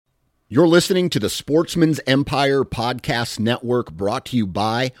You're listening to the Sportsman's Empire Podcast Network, brought to you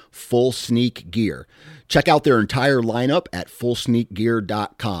by Full Sneak Gear. Check out their entire lineup at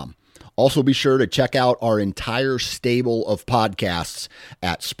fullsneakgear.com. Also be sure to check out our entire stable of podcasts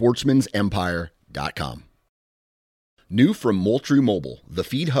at sportsmansempire.com. New from Moultrie Mobile, the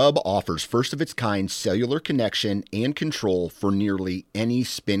Feed Hub offers first-of-its-kind cellular connection and control for nearly any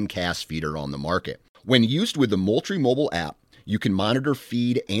spin cast feeder on the market. When used with the Moultrie Mobile app, you can monitor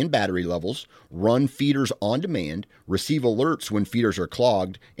feed and battery levels, run feeders on demand, receive alerts when feeders are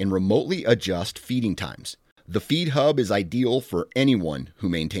clogged, and remotely adjust feeding times. The Feed Hub is ideal for anyone who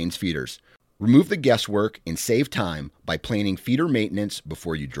maintains feeders. Remove the guesswork and save time by planning feeder maintenance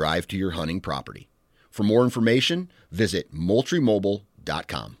before you drive to your hunting property. For more information, visit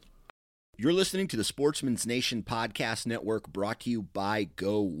MoultrieMobile.com. You're listening to the Sportsman's Nation Podcast Network, brought to you by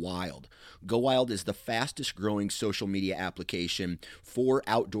Go Wild. Go Wild is the fastest growing social media application for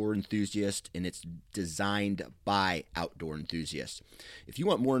outdoor enthusiasts, and it's designed by outdoor enthusiasts. If you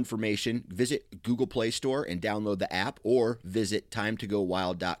want more information, visit Google Play Store and download the app, or visit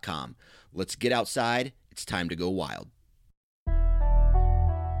timetogowild.com. Let's get outside. It's time to go wild.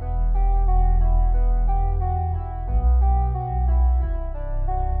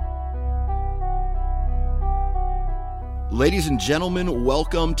 Ladies and gentlemen,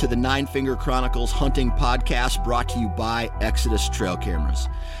 welcome to the Nine Finger Chronicles Hunting Podcast, brought to you by Exodus Trail Cameras.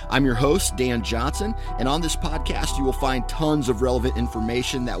 I'm your host, Dan Johnson, and on this podcast you will find tons of relevant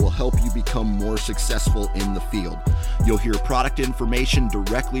information that will help you become more successful in the field. You'll hear product information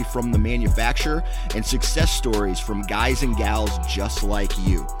directly from the manufacturer and success stories from guys and gals just like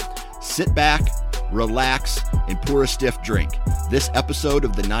you. Sit back, relax, and pour a stiff drink. This episode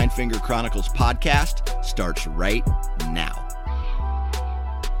of the Nine Finger Chronicles podcast starts right now.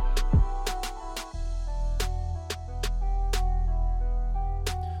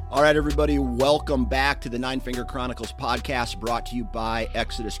 All right, everybody, welcome back to the Nine Finger Chronicles podcast, brought to you by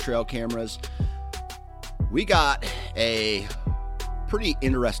Exodus Trail Cameras. We got a pretty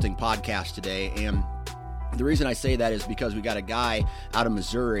interesting podcast today, and the reason I say that is because we got a guy out of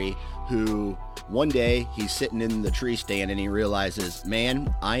Missouri who one day he's sitting in the tree stand and he realizes,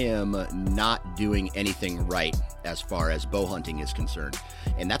 man, I am not doing anything right as far as bow hunting is concerned.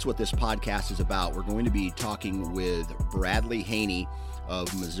 And that's what this podcast is about. We're going to be talking with Bradley Haney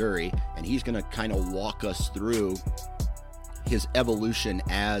of Missouri, and he's going to kind of walk us through his evolution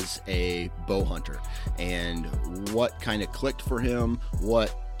as a bow hunter and what kind of clicked for him,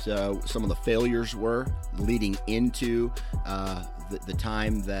 what some of the failures were leading into the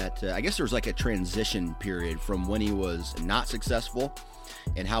time that I guess there was like a transition period from when he was not successful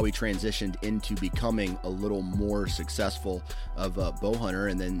and how he transitioned into becoming a little more successful of a bow hunter.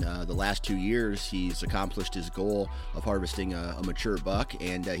 And then the last 2 years, he's accomplished his goal of harvesting a mature buck,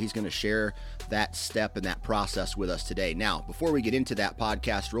 and he's going to share that step and that process with us today. Now, before we get into that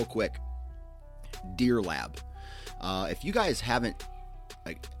podcast, real quick, Deer Lab. If you guys haven't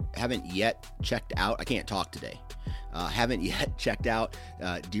yet checked out, I can't talk today, haven't yet checked out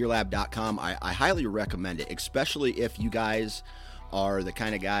deerlab.com, I highly recommend it, especially if you guys are the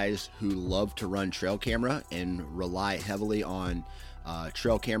kind of guys who love to run trail camera and rely heavily on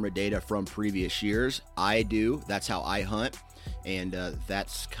trail camera data from previous years. I do. That's how I hunt, and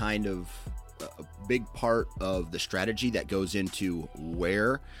that's kind of a big part of the strategy that goes into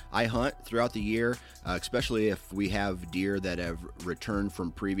where I hunt throughout the year, especially if we have deer that have returned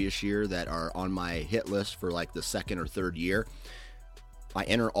from previous year that are on my hit list for like the second or third year. I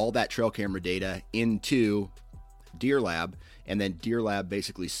enter all that trail camera data into Deer Lab, and then Deer Lab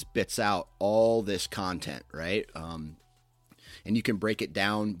basically spits out all this content, right? And you can break it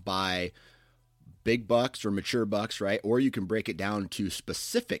down by big bucks or mature bucks, right? Or you can break it down to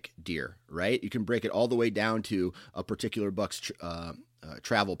specific deer, right? You can break it all the way down to a particular buck's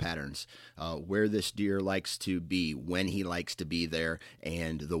travel patterns, where this deer likes to be, when he likes to be there,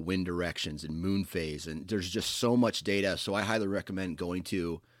 and the wind directions and moon phase. And there's just so much data. So I highly recommend going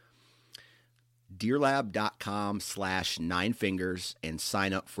to deerlab.com/9fingers and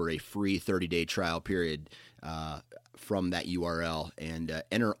sign up for a free 30-day trial period from that URL, and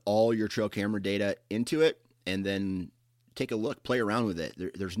enter all your trail camera data into it, and then take a look, play around with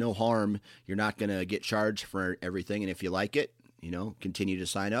it. There's no harm. You're not going to get charged for everything, and if you like it, continue to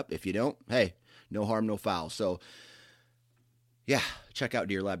sign up. If you don't, hey, no harm, no foul. So yeah, check out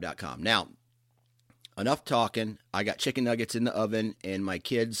deerlab.com. Now, enough talking. I got chicken nuggets in the oven, and my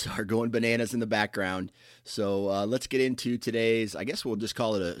kids are going bananas in the background. So let's get into today's, I guess we'll just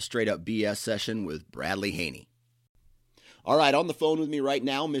call it a straight up BS session with Bradley Haney. All right, on the phone with me right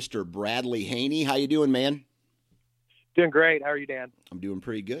now, Mr. Bradley Haney. How you doing, man? Doing great. How are you, Dan? I'm doing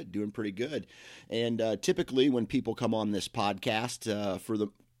pretty good. And typically, when people come on this podcast,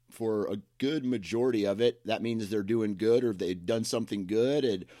 for a good majority of it, that means they're doing good, or they've done something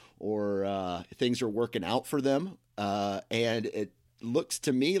good, or things are working out for them. And it looks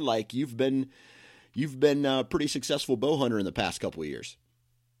to me like you've been a pretty successful bow hunter in the past couple of years.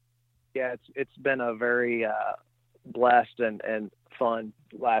 Yeah, it's been a very blessed and fun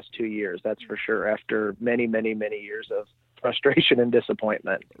last 2 years, that's for sure, after many years of frustration and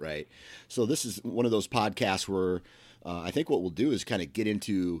disappointment. Right. So this is one of those podcasts where I think what we'll do is kind of get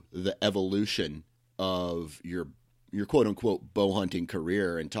into the evolution of your quote unquote bow hunting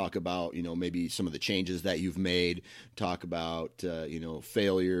career and talk about, maybe some of the changes that you've made, talk about,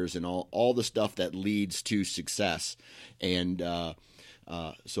 failures and all the stuff that leads to success. And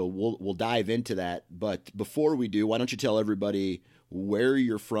so we'll dive into that. But before we do, why don't you tell everybody where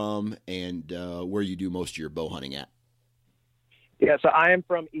you're from and where you do most of your bow hunting at? Yeah, so I am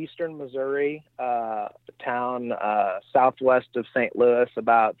from eastern Missouri, a town southwest of St. Louis,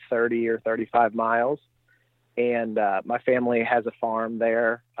 about 30 or 35 miles. And my family has a farm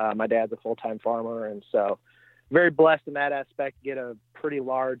there. My dad's a full-time farmer, and so very blessed in that aspect, get a pretty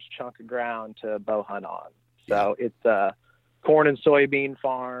large chunk of ground to bow hunt on. So it's a corn and soybean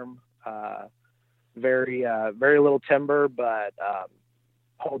farm, very little timber, but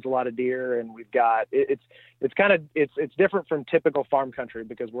holds a lot of deer. And we've got, it's different from typical farm country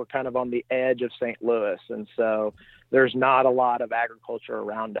because we're kind of on the edge of St. Louis. And so there's not a lot of agriculture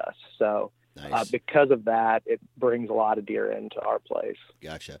around us. So nice. Because of that, it brings a lot of deer into our place.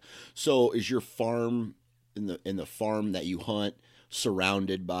 Gotcha. So is your farm in the farm that you hunt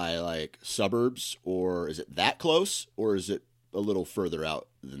surrounded by like suburbs, or is it that close, or is it a little further out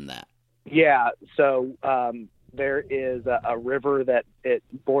than that? Yeah. So there is a river that it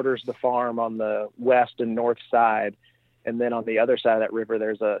borders the farm on the west and north side. And then on the other side of that river,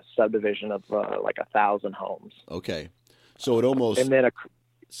 there's a subdivision of like 1,000 homes. Okay. So it almost, and then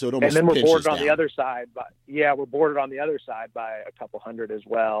we're bordered on the other side. We're bordered on the other side by a couple hundred as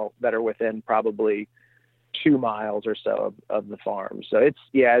well that are within probably 2 miles or so of the farm. So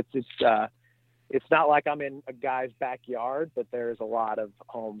it's not like I'm in a guy's backyard, but there's a lot of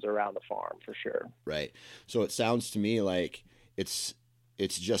homes around the farm for sure. Right. So it sounds to me like it's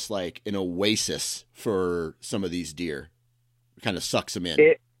just like an oasis for some of these deer. It kind of sucks them in.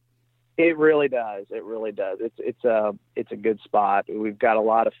 It really does. It really does. It's a good spot. We've got a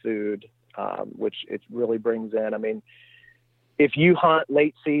lot of food, which it really brings in. I mean, if you hunt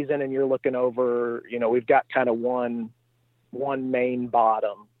late season and you're looking over, we've got kind of one main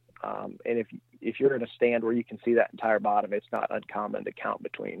bottom. And if you're in a stand where you can see that entire bottom, it's not uncommon to count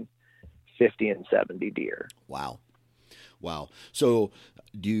between 50 and 70 deer. Wow. So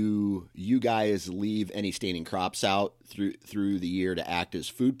do you guys leave any standing crops out through the year to act as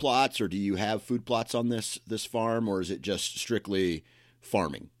food plots, or do you have food plots on this farm, or is it just strictly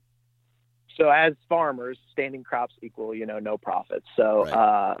farming? So as farmers, standing crops equal, no profit. So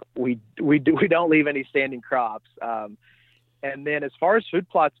right. We don't leave any standing crops. And then as far as food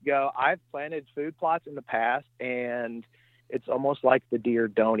plots go, I've planted food plots in the past, and it's almost like the deer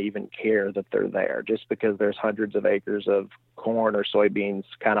don't even care that they're there, just because there's hundreds of acres of corn or soybeans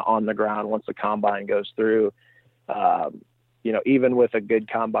kind of on the ground once the combine goes through. Even with a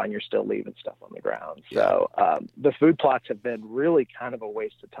good combine, you're still leaving stuff on the ground. Yeah. So the food plots have been really kind of a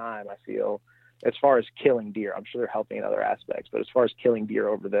waste of time, I feel, as far as killing deer. I'm sure they're helping in other aspects, but as far as killing deer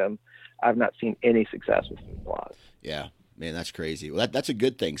over them, I've not seen any success with food plots. Yeah. Man, that's crazy. Well, that's a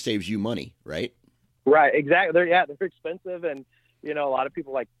good thing. Saves you money, right? Right, exactly. They're expensive, and a lot of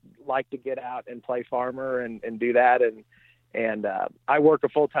people like to get out and play farmer and do that. And I work a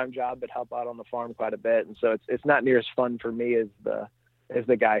full-time job but help out on the farm quite a bit, and so it's not near as fun for me as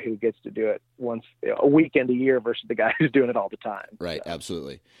the guy who gets to do it once a weekend a year versus the guy who's doing it all the time. Right, so.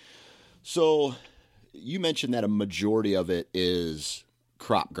 Absolutely. So you mentioned that a majority of it is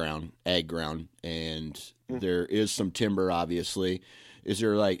crop ground, ag ground, and there is some timber, obviously. Is it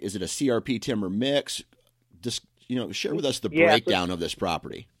a CRP timber mix? Just, share with us the breakdown of this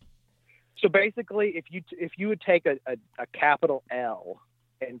property. So basically, if you would take a capital L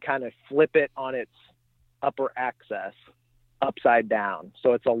and kind of flip it on its upper axis upside down.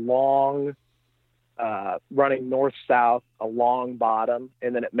 So it's a long, running north-south, a long bottom,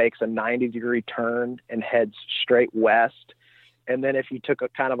 and then it makes a 90-degree turn and heads straight west. And then if you took a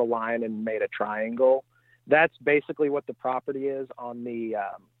kind of a line and made a triangle, that's basically what the property is. On the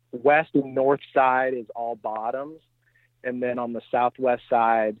west and north side is all bottoms. And then on the southwest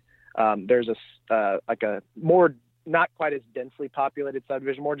side, there's a more not quite as densely populated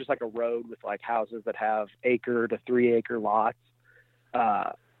subdivision, more just like a road with like houses that have 1 to 3 acre lots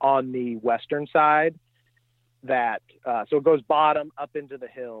on the western side. That so it goes bottom up into the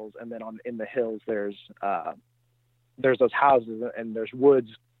hills, and then in the hills there's those houses, and there's woods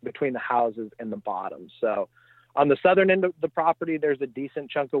between the houses and the bottom. So on the southern end of the property, there's a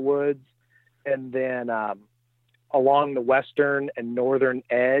decent chunk of woods, and then along the western and northern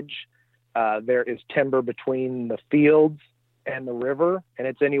edge, there is timber between the fields and the river, and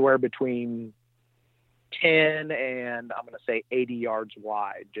it's anywhere between 10 and I'm going to say 80 yards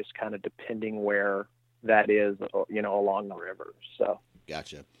wide, just kind of depending where that is, along the river. So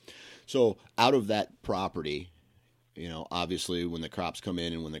gotcha. So out of that property, obviously when the crops come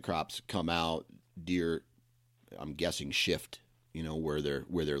in and when the crops come out, deer, I'm guessing, shift, where they're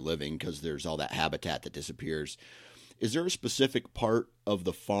living, because there's all that habitat that disappears. Is there a specific part of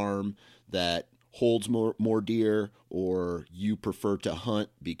the farm that holds more deer, or you prefer to hunt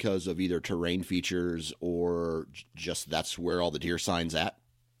because of either terrain features or just that's where all the deer signs at?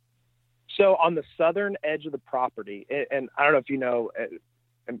 So on the southern edge of the property, and I don't know if you know,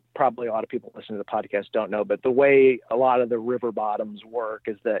 and probably a lot of people listening to the podcast don't know, but the way a lot of the river bottoms work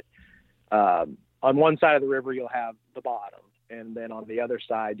is that on one side of the river, you'll have the bottom, and then on the other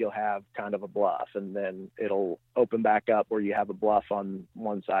side, you'll have kind of a bluff, and then it'll open back up where you have a bluff on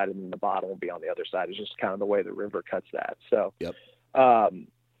one side and then the bottom will be on the other side. It's just kind of the way the river cuts that. So, yep.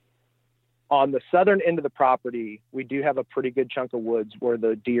 On the southern end of the property, we do have a pretty good chunk of woods where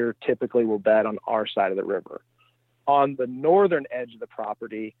the deer typically will bed on our side of the river. On the northern edge of the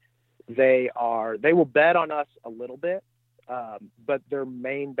property, they will bed on us a little bit, but their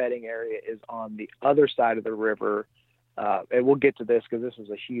main bedding area is on the other side of the river. And we'll get to this because this was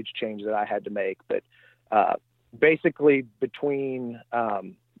a huge change that I had to make. But basically between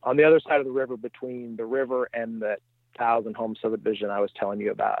on the other side of the river, between the river and the 1,000 home subdivision I was telling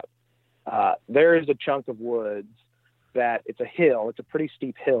you about, there is a chunk of woods that it's a hill. It's a pretty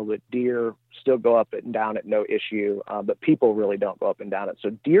steep hill that deer still go up and down it, no issue. But people really don't go up and down it.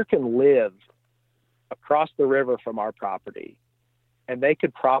 So deer can live across the river from our property, and they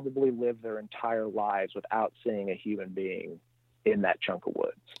could probably live their entire lives without seeing a human being in that chunk of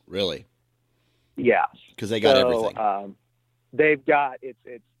woods. Really? Yes. Because they got everything. They've got,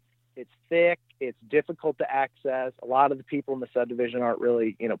 it's thick. It's difficult to access. A lot of the people in the subdivision aren't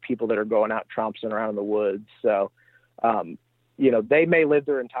really, people that are going out tromping around in the woods. So, they may live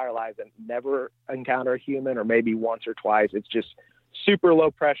their entire lives and never encounter a human, or maybe once or twice. It's just super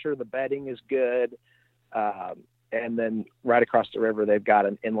low pressure. The bedding is good. And then right across the river, they've got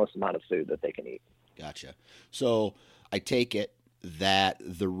an endless amount of food that they can eat. Gotcha. So I take it that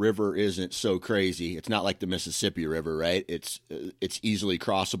the river isn't so crazy. It's not like the Mississippi River, right? It's easily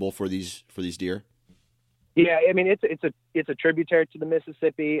crossable for these deer. Yeah, I mean it's a tributary to the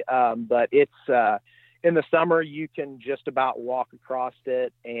Mississippi, but it's in the summer you can just about walk across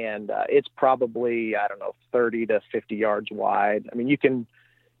it, and it's probably 30 to 50 yards wide. I mean you can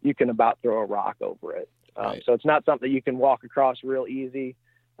about throw a rock over it. Right. So it's not something you can walk across real easy,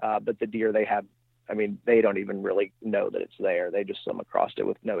 but the deer they don't even really know that it's there. They just swim across it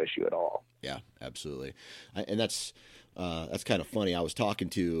with no issue at all. Yeah, absolutely. And that's kind of funny. I was talking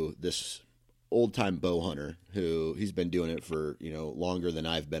to this old time bow hunter who he's been doing it for, longer than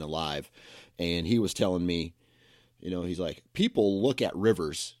I've been alive. And he was telling me, he's like, people look at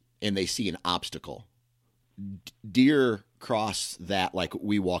rivers and they see an obstacle. Deer cross that like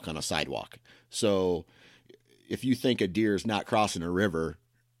we walk on a sidewalk. So if you think a deer is not crossing a river,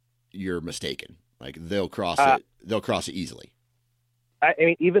 you're mistaken. Like they'll cross it easily. I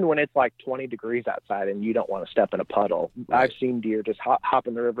mean, even when it's like 20 degrees outside and you don't want to step in a puddle, right. I've seen deer just hop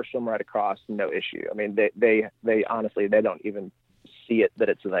in the river, swim right across, no issue. I mean, they honestly, they don't even see it that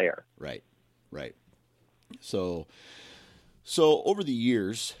it's there. Right. So over the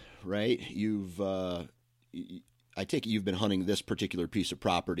years, right, I take it you've been hunting this particular piece of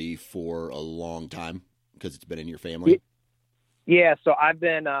property for a long time because it's been in your family. Yeah, so I've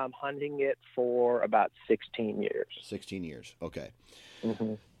been hunting it for about 16 years. 16 years, okay.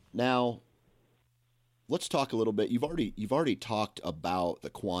 Mm-hmm. Now, let's talk a little bit. You've already talked about the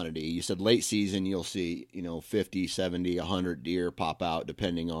quantity. You said late season you'll see 50, 70, 100 deer pop out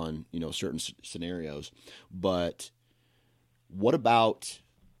depending on certain scenarios. But what about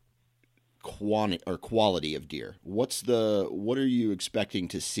quality of deer? What are you expecting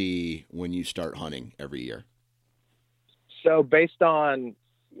to see when you start hunting every year? So based on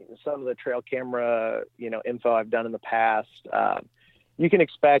some of the trail camera, info I've done in the past, you can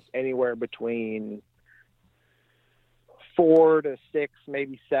expect anywhere between 4 to 6,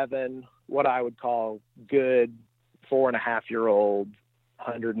 maybe 7, what I would call good 4.5-year-old,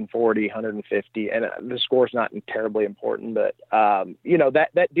 140, 150, and the score's not terribly important, but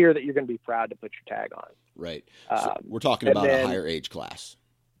that deer that you're going to be proud to put your tag on. Right. So we're talking about a higher age class.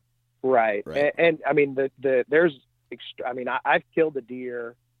 Right. And I mean, I've killed a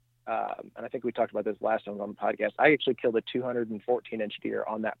deer, and I think we talked about this last time on the podcast. I actually killed a 214-inch deer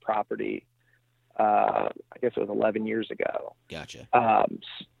on that property. I guess it was 11 years ago. Gotcha.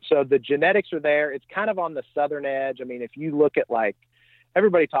 So the genetics are there. It's kind of on the southern edge. I mean, if you look at like,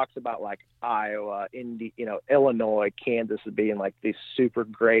 everybody talks about like Iowa, Illinois, Kansas as being like this super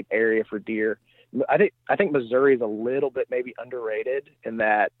great area for deer. I think Missouri is a little bit maybe underrated in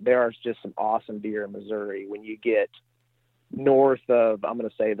that there are just some awesome deer in Missouri when you get north of, I'm going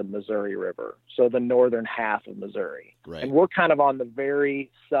to say, the Missouri River. So the northern half of Missouri. Right. And we're kind of on the very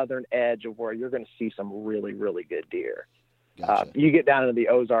southern edge of where you're going to see some really, really good deer. Gotcha. You get down into the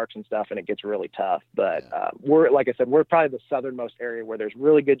Ozarks and stuff and it gets really tough, but we're, like I said, we're probably the southernmost area where there's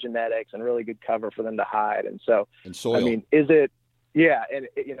really good genetics and really good cover for them to hide. And so, and soil. I mean, is it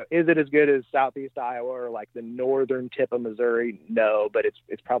as good as Southeast Iowa or like the northern tip of Missouri? No, but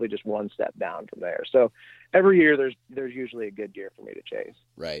it's probably just one step down from there. So every year there's usually a good deer for me to chase.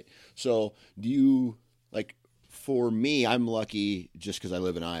 Right. So do you, like, for me, I'm lucky just because I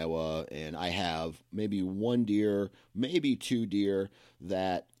live in Iowa and I have maybe one deer, maybe two deer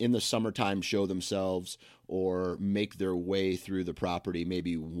that in the summertime show themselves or make their way through the property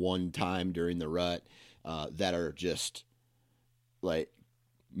maybe one time during the rut, that are just like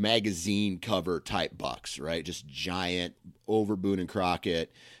magazine cover type bucks, right? Just giant over Boone and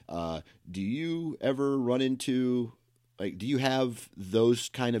Crockett. Do you ever run into, like, do you have those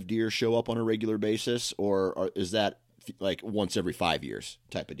kind of deer show up on a regular basis, or is that like once every 5 years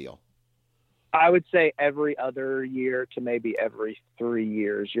type of deal? I would say every other year to maybe every 3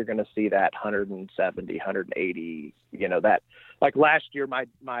 years, you're going to see that 170, 180, that, like last year, my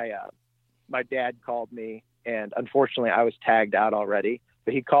dad called me, and unfortunately I was tagged out already,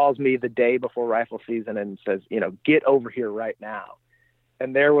 but he calls me the day before rifle season and says, get over here right now.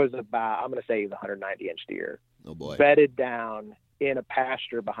 And there was about, I'm going to say he's a 190-inch deer. Oh boy. Bedded down in a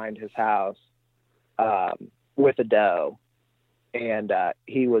pasture behind his house, with a doe. And,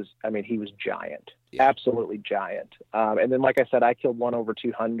 he was giant, absolutely giant. And then, like I said, I killed one over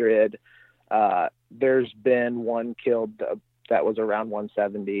 200. There's been one killed that was around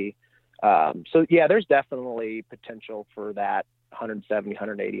 170. So yeah, there's definitely potential for that 170,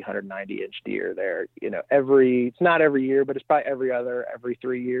 180, 190-inch deer there. It's not every year, but it's probably every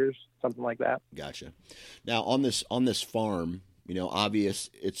 3 years, something like that. Gotcha. Now on this farm, obvious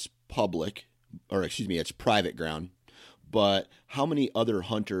it's it's private ground, but how many other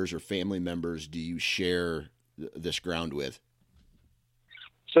hunters or family members do you share this ground with?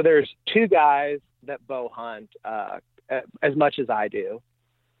 So there's two guys that bow hunt, as much as I do.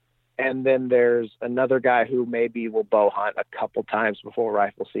 And then there's another guy who maybe will bow hunt a couple times before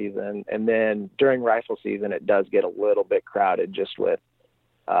rifle season. And then during rifle season, it does get a little bit crowded just with,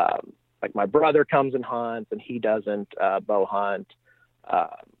 like my brother comes and hunts and he doesn't bow hunt.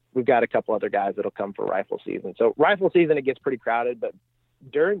 We've got a couple other guys that'll come for rifle season. So rifle season, it gets pretty crowded, but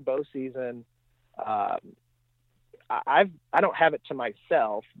during bow season, I don't have it to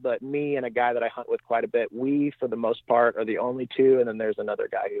myself, but me and a guy that I hunt with quite a bit, we, for the most part, are the only two. And then there's another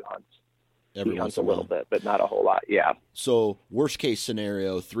guy who hunts. He hunts a little bit, but not a whole lot. Yeah. So worst case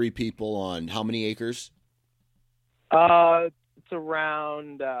scenario, 3 people on how many acres? It's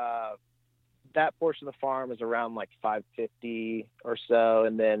around, that portion of the farm is around like 550 or so.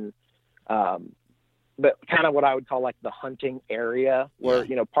 And then, but kind of what I would call like the hunting area where,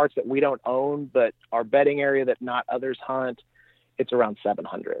 parts that we don't own, but our bedding area that not others hunt, it's around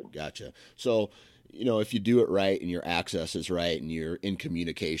 700. Gotcha. So, if you do it right and your access is right and you're in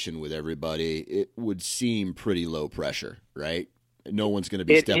communication with everybody, it would seem pretty low pressure, right? No one's going to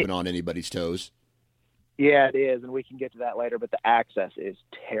be stepping on anybody's toes. Yeah, it is. And we can get to that later, but the access is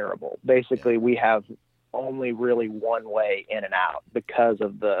terrible. Basically, we have only really one way in and out because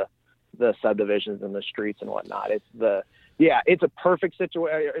of the subdivisions and the streets and whatnot. It's a perfect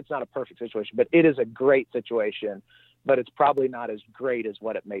situation. It's not a perfect situation, but it is a great situation, but it's probably not as great as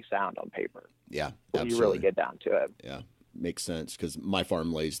what it may sound on paper. Yeah. When you really get down to it. Yeah. Makes sense. 'Cause my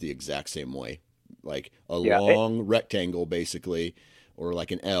farm lays the exact same way, like a long rectangle basically, or like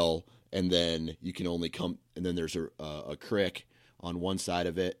an L. And then you can only come, and then there's a creek on one side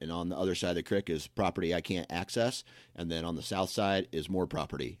of it, and on the other side of the creek is property I can't access, and then on the south side is more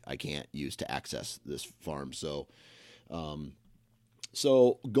property I can't use to access this farm. So,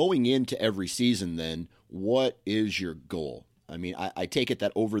 so going into every season, then what is your goal? I mean, I take it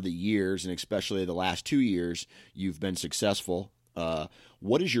that over the years, and especially the last 2 years, you've been successful.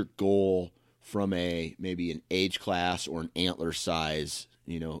 What is your goal from maybe an age class or an antler size,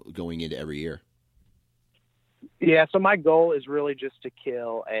 going into every year? Yeah, so my goal is really just to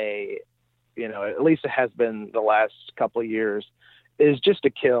kill at least it has been the last couple of years, is just to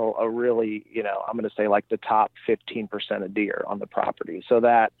kill a really, I'm going to say like the top 15% of deer on the property. So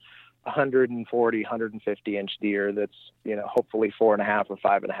that 140, 150 inch deer that's, hopefully 4.5 or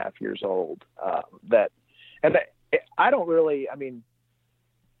 5.5 years old. I don't really, I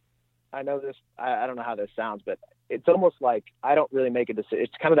know this, I don't know how this sounds, but it's almost like I don't really make a decision.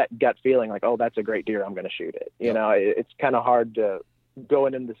 It's kind of that gut feeling like, oh, that's a great deer, I'm going to shoot it. It's kind of hard to go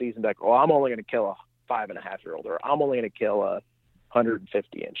into the season like, oh, I'm only going to kill a 5.5-year-old, or I'm only going to kill a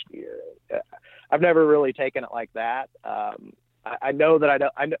 150 inch deer. I've never really taken it like that. I know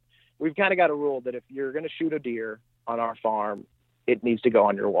that I know we've kind of got a rule that if you're going to shoot a deer on our farm, it needs to go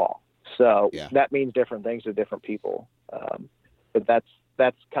on your wall. So that means different things to different people. But that's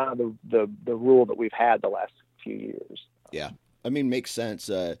kind of the rule that we've had the last few years. Yeah. Makes sense.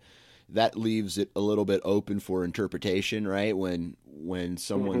 That leaves it a little bit open for interpretation, right? When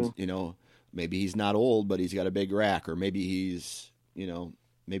someone's, maybe he's not old, but he's got a big rack, or maybe he's,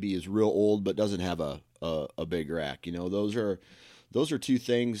 maybe he's real old, but doesn't have a big rack. Those are two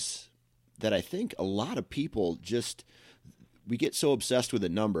things that I think a lot of people we get so obsessed with a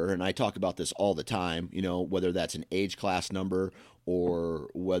number, and I talk about this all the time, whether that's an age class number or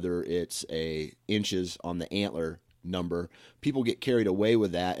whether it's inches on the antler number. People get carried away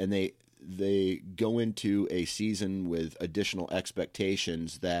with that, and they go into a season with additional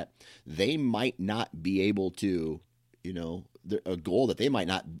expectations that they might not be able to, a goal that they might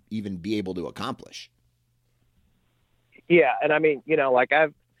not even be able to accomplish. Yeah. And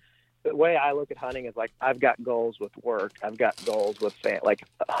the way I look at hunting is like, I've got goals with work. I've got goals with like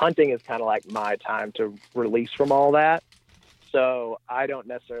hunting is kind of like my time to release from all that. So I don't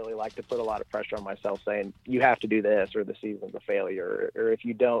necessarily like to put a lot of pressure on myself saying you have to do this or the season's a failure, or if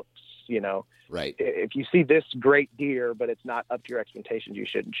you don't, right. If you see this great deer, but it's not up to your expectations, you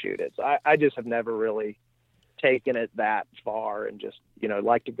shouldn't shoot it. So I just have never really taken it that far, and just,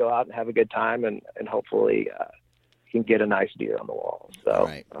 like to go out and have a good time and hopefully, can get a nice deer on the wall. So,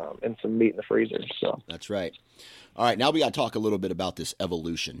 right. And some meat in the freezer. So that's right. All right. Now we got to talk a little bit about this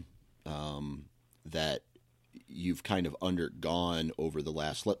evolution, that you've kind of undergone over the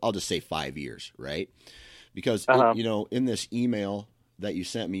last, I'll just say 5 years, right? Because, in this email that you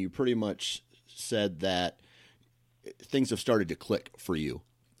sent me, you pretty much said that things have started to click for you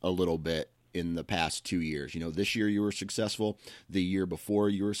a little bit in the past 2 years. This year you were successful. The year before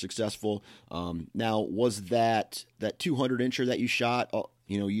you were successful. Now, was that 200 incher that you shot,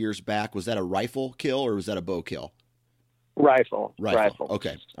 years back, was that a rifle kill or was that a bow kill? Rifle.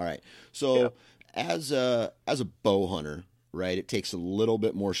 Okay. All right. So as a bow hunter, right, it takes a little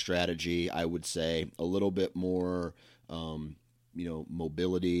bit more strategy, I would say, a little bit more,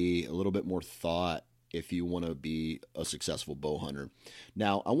 mobility, a little bit more thought if you want to be a successful bow hunter.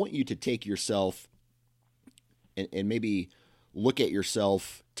 Now, I want you to take yourself and maybe look at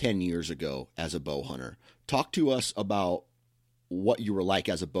yourself 10 years ago as a bow hunter. Talk to us about what you were like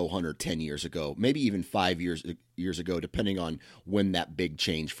as a bow hunter 10 years ago, maybe even 5 years ago, depending on when that big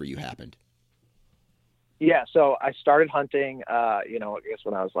change for you happened. Yeah, so I started hunting, I guess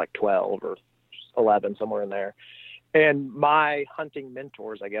when I was like 12 or 11, somewhere in there. And my hunting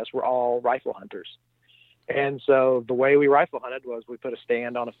mentors, I guess, were all rifle hunters. And so the way we rifle hunted was we put a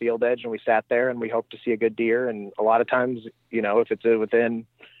stand on a field edge and we sat there and we hoped to see a good deer. And a lot of times, if it's within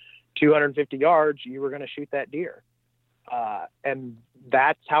 250 yards, you were going to shoot that deer. And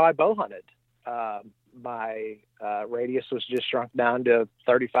that's how I bow hunted. My radius was just shrunk down to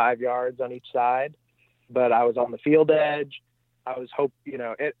 35 yards on each side, but I was on the field edge. I was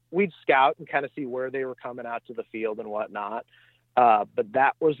we'd scout and kind of see where they were coming out to the field and whatnot. But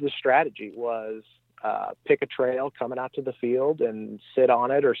that was the strategy, was pick a trail coming out to the field and sit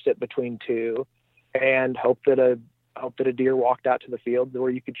on it or sit between two and hope that a deer walked out to the field where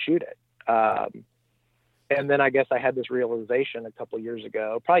you could shoot it. And then I guess I had this realization a couple of years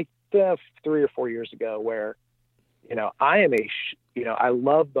ago, probably 3 or 4 years ago, where, I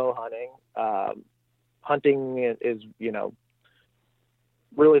love bow hunting. Hunting is,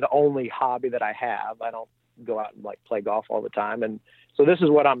 really the only hobby that I have. I don't go out and play golf all the time. And so this is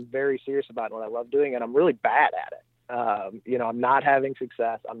what I'm very serious about and what I love doing. And I'm really bad at it. I'm not having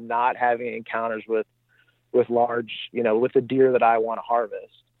success. I'm not having encounters with large, with the deer that I want to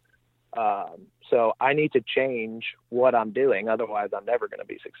harvest. So I need to change what I'm doing. Otherwise I'm never going to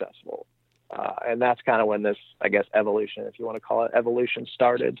be successful. And that's kind of when this, I guess, evolution, if you want to call it evolution,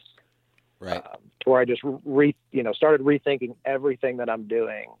 started. Right. To where I just started rethinking everything that I'm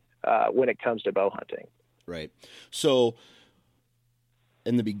doing when it comes to bow hunting. Right. So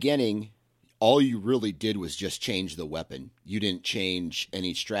in the beginning, all you really did was just change the weapon. You didn't change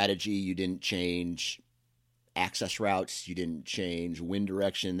any strategy. You didn't change access routes. You didn't change wind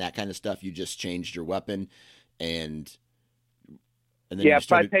direction, that kind of stuff. You just changed your weapon, and then you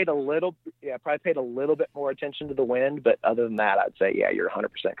started... probably paid a little bit more attention to the wind, but other than that, I'd say, yeah, you're 100%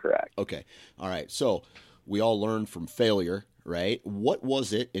 correct. Okay. All right. So we all learn from failure, right? What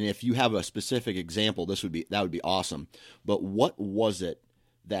was it? And if you have a specific example, that would be awesome. But what was it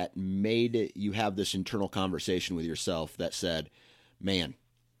that made you have this internal conversation with yourself that said, man,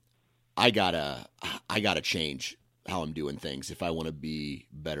 I gotta change how I'm doing things if I want to be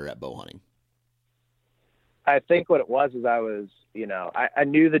better at bow hunting? I think what it was is I was, I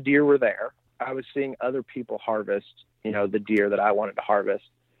knew the deer were there. I was seeing other people harvest, the deer that I wanted to harvest.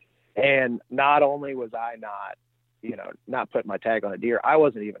 And not only was I not putting my tag on a deer, I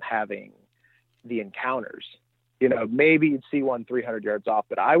wasn't even having the encounters. Maybe you'd see one 300 yards off,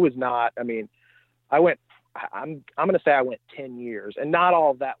 but I was not. I mean, I'm going to say I went 10 years, and not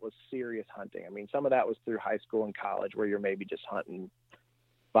all of that was serious hunting. I mean, some of that was through high school and college where you're maybe just hunting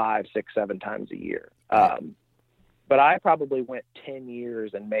 5, 6, 7 times a year. But I probably went 10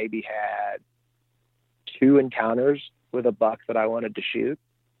 years and maybe had 2 encounters with a buck that I wanted to shoot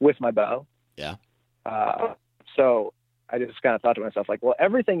with my bow. Yeah. So I just kind of thought to myself, like, well,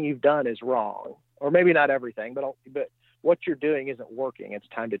 everything you've done is wrong, or maybe not everything, but what you're doing isn't working. It's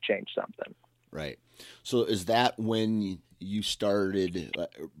time to change something. Right. So is that when you started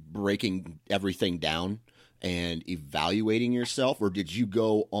breaking everything down and evaluating yourself, or did you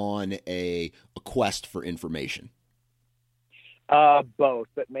go on a quest for information? Both,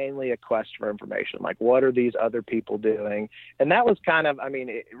 but mainly a quest for information. Like, what are these other people doing? And that was kind of,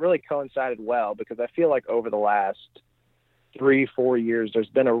 it really coincided well, because I feel like over the last 3-4 years, there's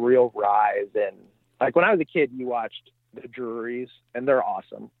been a real rise in, like, when I was a kid, you watched the Drurys, and they're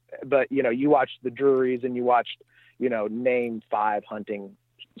awesome. But, you watched the Drurys and you watched, name 5 hunting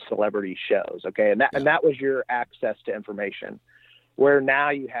celebrity shows. Okay. And that was your access to information, where now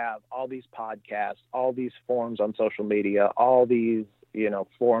you have all these podcasts, all these forums on social media, all these,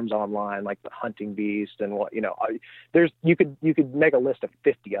 forums online, like the Hunting Beast and what, you could make a list of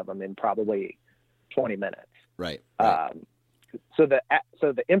 50 of them in probably 20 minutes. Right. So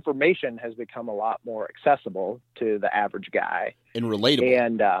the information has become a lot more accessible to the average guy and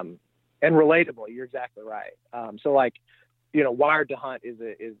relatable and relatable. You're exactly right. So like, Wired to Hunt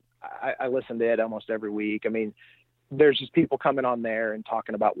I listen to it almost every week. I mean, there's just people coming on there and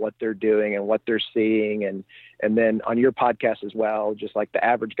talking about what they're doing and what they're seeing. And then on your podcast as well, just like the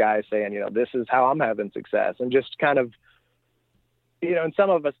average guy saying, this is how I'm having success, and just kind of, and some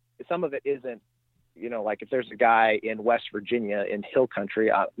of it isn't, like if there's a guy in West Virginia in hill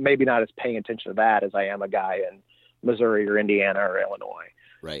country, maybe not as paying attention to that as I am a guy in Missouri or Indiana or Illinois.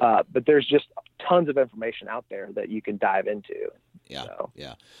 Right. But there's just tons of information out there that you can dive into. Yeah. So.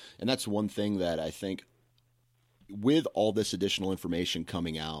 Yeah. And that's one thing that I think, with all this additional information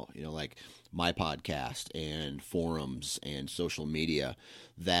coming out, like my podcast and forums and social media,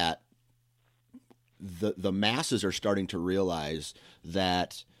 that the masses are starting to realize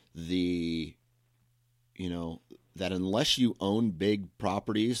that that unless you own big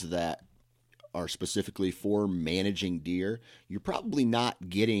properties that are specifically for managing deer, you're probably not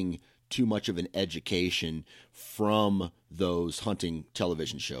getting too much of an education from those hunting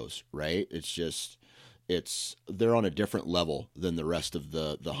television shows, right? They're on a different level than the rest of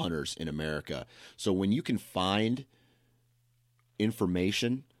the hunters in America. So when you can find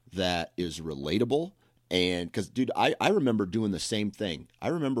information that is relatable, and because, dude, I remember doing the same thing. I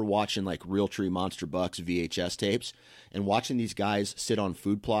remember watching like Realtree Monster Bucks VHS tapes and watching these guys sit on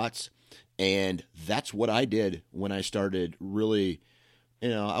food plots. And that's what I did when I started really,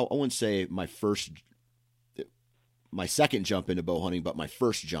 I wouldn't say my second jump into bow hunting, but my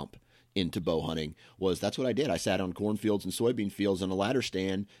first jump into bow hunting that's what I did. I sat on cornfields and soybean fields on a ladder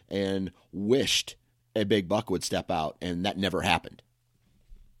stand and wished a big buck would step out, and that never happened.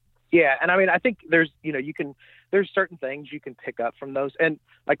 Yeah. And I think there's, there's certain things you can pick up from those. And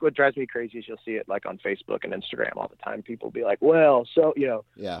like what drives me crazy is you'll see it like on Facebook and Instagram all the time. People be like, well, so,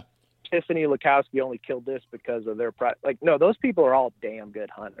 yeah, Tiffany Lukowski only killed this because of their pride. Like, no, those people are all damn good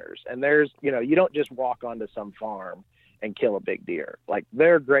hunters. And there's, you don't just walk onto some farm and kill a big deer. Like,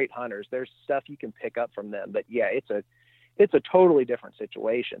 they're great hunters. There's stuff you can pick up from them. But yeah, it's a totally different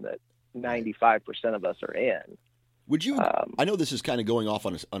situation that 95% of us are in. Would you? I know this is kind of going off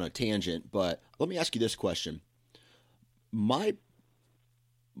on a tangent, but let me ask you this question. My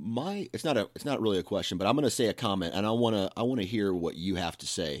it's not really a question, but I'm going to say a comment, and I want to hear what you have to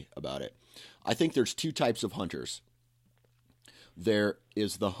say about it. I think there's two types of hunters. There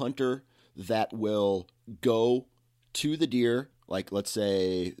is the hunter that will go to the deer, like let's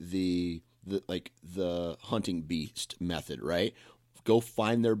say the hunting beast method, right? Go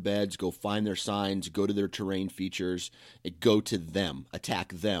find their beds, go find their signs, go to their terrain features, go to them,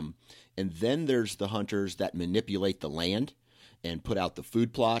 attack them. And then there's the hunters that manipulate the land and put out the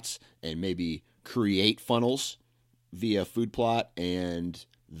food plots and maybe create funnels via food plot, and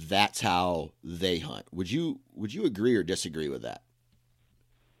that's how they hunt. Would you agree or disagree with that?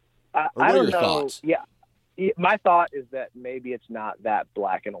 I don't know. Thoughts? Yeah. My thought is that maybe it's not that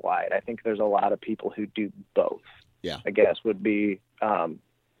black and white. I think there's a lot of people who do both. Yeah. I guess would be, because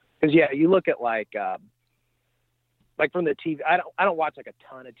you look at like from the TV, I don't watch like a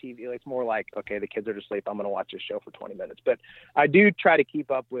ton of TV. It's more like, okay, the kids are asleep, I'm going to watch this show for 20 minutes. But I do try to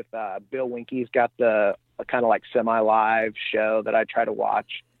keep up with Bill Winke's got the kind of like semi-live show that I try to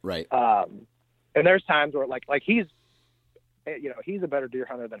watch. Right. And there's times where like he's a better deer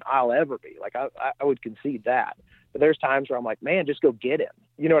hunter than I'll ever be. Like I would concede that. But there's times where I'm like, man, just go get him.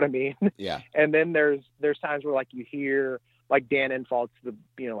 You know what I mean? Yeah. And then there's times where like you hear like Dan Infalt's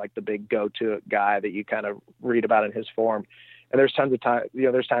like the big go-to guy that you kind of read about in his form. And there's tons of time,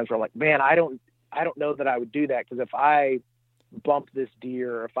 there's times where I'm like, man, I don't know that I would do that. Cause if I bump this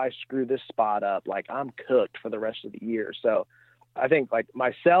deer or if I screw this spot up, like I'm cooked for the rest of the year. So I think like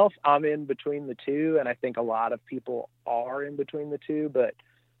myself, I'm in between the two. And I think a lot of people are in between the two, but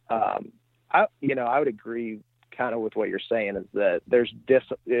I would agree kind of with what you're saying is that there's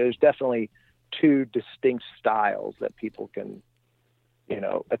definitely two distinct styles that people can,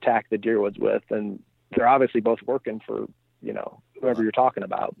 attack the deer woods with. And they're obviously both working for, whoever you're talking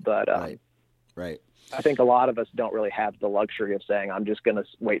about. But right. I think a lot of us don't really have the luxury of saying, I'm just going to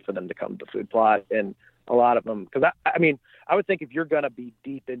wait for them to come to food plot. And a lot of them, because I would think if you're going to be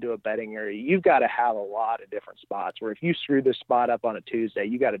deep into a bedding area, you've got to have a lot of different spots where if you screw this spot up on a Tuesday,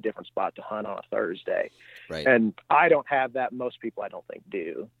 you got a different spot to hunt on a Thursday. Right. And I don't have that. Most people I don't think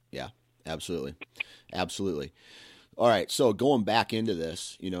do. Yeah, absolutely. Absolutely. All right. So going back into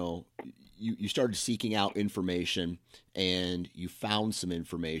this, you started seeking out information and you found some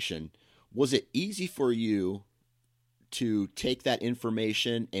information. Was it easy for you to take that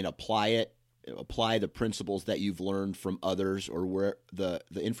information and apply the principles that you've learned from others or where the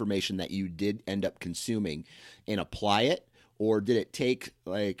information that you did end up consuming and apply it? Or did it take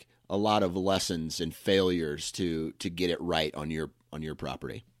like a lot of lessons and failures to get it right on your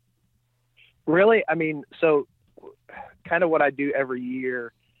property? Really? So kind of what I do every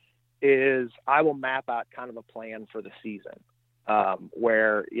year is I will map out kind of a plan for the season,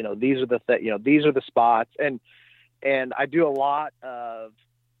 where, these are the spots and I do a lot of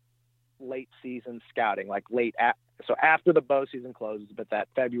late season scouting, like so after the bow season closes, but that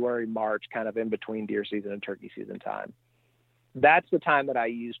February, March, kind of in between deer season and turkey season time. That's the time that I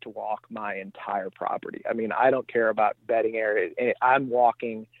use to walk my entire property. I don't care about bedding area. I'm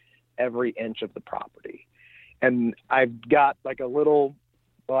walking every inch of the property. And I've got like I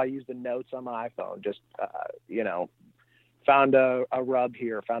use the notes on my iPhone, just, found a rub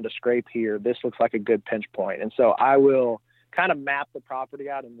here, found a scrape here. This looks like a good pinch point. And so I will kind of map the property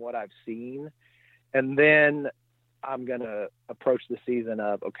out and what I've seen. And then I'm going to approach the season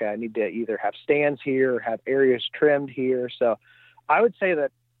of, okay, I need to either have stands here or have areas trimmed here. So I would say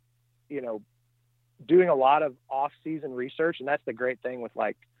that, doing a lot of off-season research, and that's the great thing with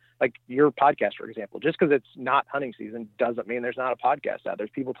like your podcast, for example, just because it's not hunting season doesn't mean there's not a podcast out. There's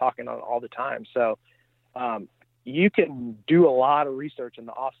people talking on all the time. So you can do a lot of research in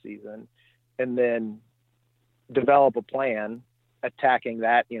the off-season and then develop a plan attacking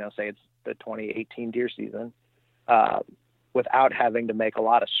that, say it's the 2018 deer season, without having to make a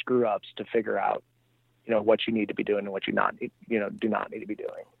lot of screw ups to figure out, what you need to be doing and what you do not need to be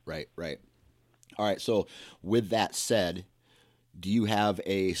doing. Right. All right. So with that said, do you have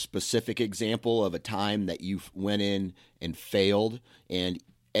a specific example of a time that you went in and failed and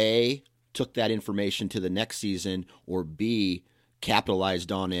A, took that information to the next season, or B,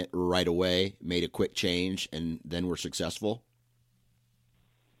 capitalized on it right away, made a quick change, and then were successful?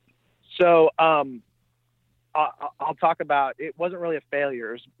 So I'll talk about, it wasn't really a failure.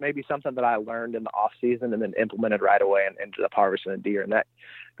 It was maybe something that I learned in the off season and then implemented right away and ended up harvesting a deer. And that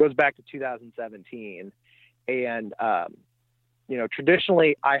goes back to 2017. And,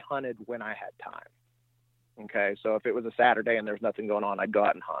 traditionally I hunted when I had time. Okay. So if it was a Saturday and there's nothing going on, I'd go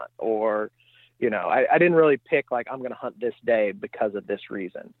out and hunt. Or, I didn't really pick like, I'm going to hunt this day because of this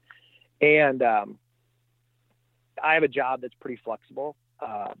reason. And I have a job that's pretty flexible.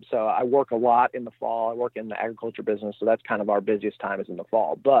 So I work a lot in the fall. I work in the agriculture business. So that's kind of our busiest time is in the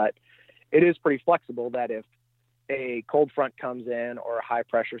fall. But it is pretty flexible that if a cold front comes in or a high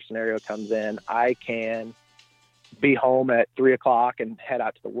pressure scenario comes in, I can be home at 3:00 and head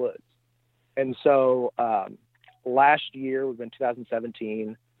out to the woods. And so last year, we've been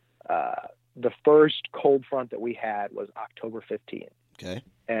 2017, the first cold front that we had was October 15th. Okay.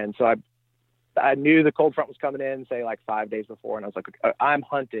 And so I knew the cold front was coming in, say like 5 days before. And I was like, I'm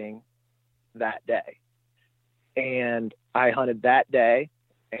hunting that day. And I hunted that day,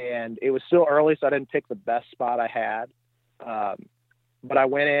 and it was still early, so I didn't pick the best spot I had. But I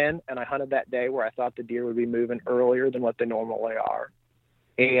went in and I hunted that day where I thought the deer would be moving earlier than what they normally are.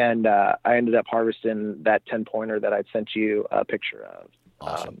 And I ended up harvesting that 10-pointer that I'd sent you a picture of.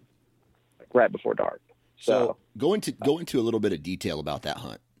 Awesome. Right before dark. So go into a little bit of detail about that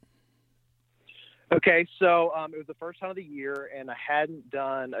hunt. Okay, so it was the first hunt of the year, and I hadn't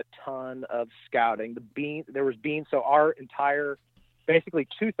done a ton of scouting. There was beans, so our entire, basically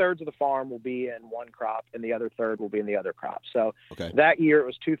 2/3 of the farm will be in one crop, and the other third will be in the other crop. So That year it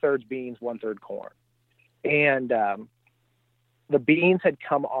was 2/3 beans, 1/3 corn, and the beans had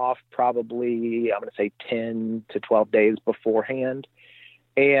come off probably, I'm going to say 10 to 12 days beforehand,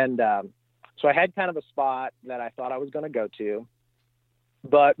 and so I had kind of a spot that I thought I was going to go to.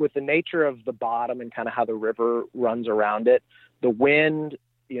 But with the nature of the bottom and kind of how the river runs around it, the wind,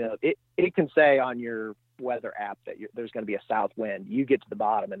 it can say on your weather app that there's going to be a south wind. You get to the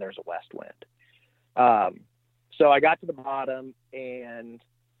bottom and there's a west wind. So I got to the bottom, and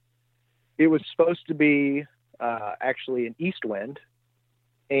it was supposed to be actually an east wind,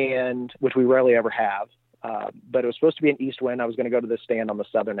 and which we rarely ever have. But it was supposed to be an east wind. I was going to go to the stand on the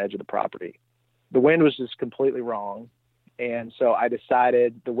southern edge of the property. The wind was just completely wrong. And so I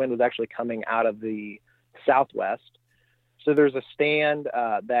decided the wind was actually coming out of the southwest. So there's a stand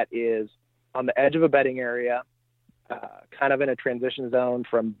that is on the edge of a bedding area, kind of in a transition zone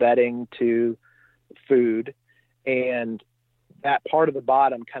from bedding to food. And that part of the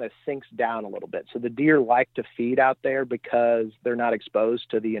bottom kind of sinks down a little bit. So the deer like to feed out there because they're not exposed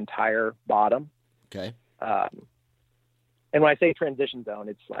to the entire bottom. Okay. And when I say transition zone,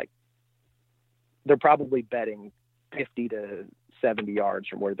 it's like they're probably bedding 50 to 70 yards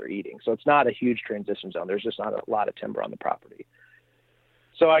from where they're eating. So it's not a huge transition zone. There's just not a lot of timber on the property.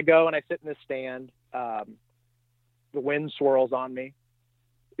 So I go and I sit in this stand. The wind swirls on me,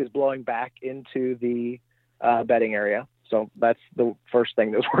 is blowing back into the bedding area. So that's the first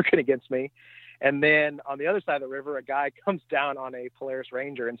thing that's working against me. And then on the other side of the river, a guy comes down on a Polaris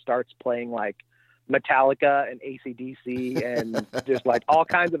Ranger and starts playing like Metallica and AC/DC and just like all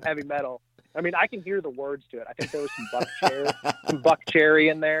kinds of heavy metal. I mean, I can hear the words to it. I think there was some Buck Cherry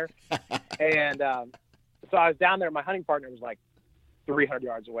in there. And so I was down there. My hunting partner was like 300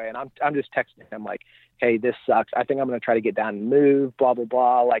 yards away, and I'm just texting him like, "Hey, this sucks. I think I'm going to try to get down and move, blah, blah,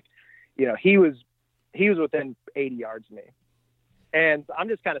 blah." Like, he was within 80 yards of me. And I'm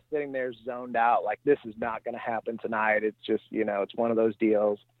just kind of sitting there zoned out, like, this is not going to happen tonight. It's just, it's one of those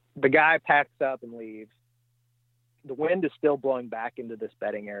deals. The guy packs up and leaves. The wind is still blowing back into this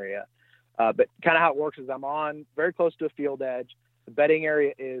bedding area. But kind of how it works is I'm on very close to a field edge. The bedding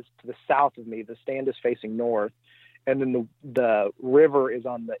area is to the south of me. The stand is facing north. And then the river is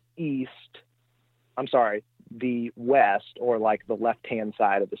on the west, or like the left-hand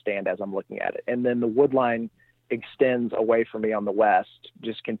side of the stand as I'm looking at it. And then the wood line extends away from me on the west,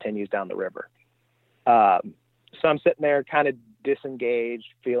 just continues down the river. So I'm sitting there kind of disengaged,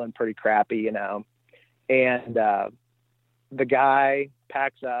 feeling pretty crappy, and the guy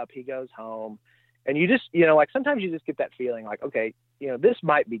packs up, he goes home, and you just, like sometimes you just get that feeling like, okay, this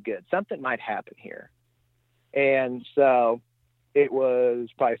might be good. Something might happen here. And so it was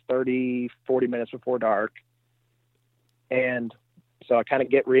probably 30, 40 minutes before dark. And so I kind of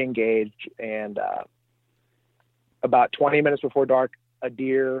get re-engaged, and about 20 minutes before dark, a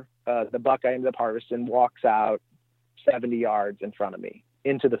deer, the buck I ended up harvesting, walks out 70 yards in front of me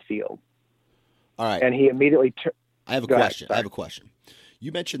into the field. All right. And he immediately I have a question.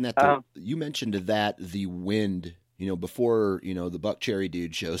 You mentioned that the wind, before, the Buck Cherry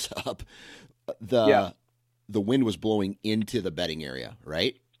dude shows up, the wind was blowing into the bedding area,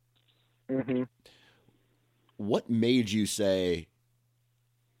 right? Mm-hmm. What made you say,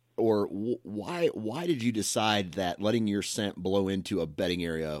 or why did you decide that letting your scent blow into a bedding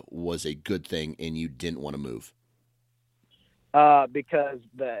area was a good thing and you didn't want to move? Because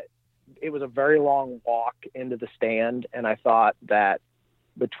it was a very long walk into the stand, and I thought that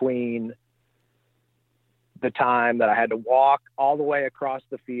between the time that I had to walk all the way across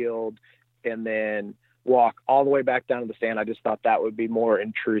the field and then walk all the way back down to the stand, I just thought that would be more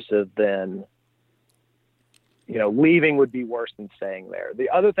intrusive than, leaving would be worse than staying there. The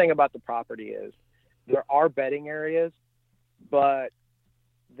other thing about the property is there are bedding areas, but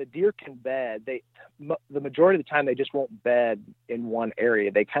the deer can bed. The majority of the time, they just won't bed in one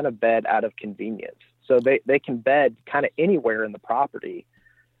area. They kind of bed out of convenience. So they can bed kind of anywhere in the property.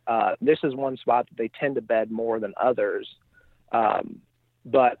 This is one spot that they tend to bed more than others.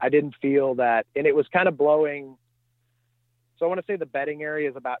 But I didn't feel that, and it was kind of blowing. So I want to say the bedding area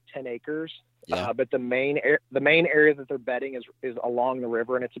is about 10 acres, but the main area that they're bedding is along the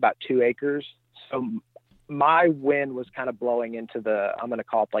river, and it's about 2 acres. So my wind was kind of blowing into I'm going to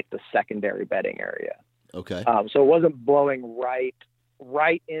call it like the secondary bedding area. Okay. So it wasn't blowing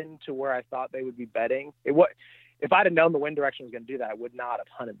right into where I thought they would be bedding. If I'd have known the wind direction was going to do that, I would not have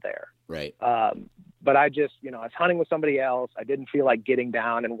hunted there. Right. But I just, I was hunting with somebody else. I didn't feel like getting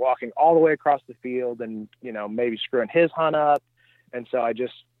down and walking all the way across the field and, maybe screwing his hunt up. And so I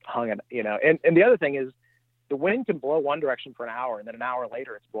just hung it, and the other thing is the wind can blow one direction for an hour, and then an hour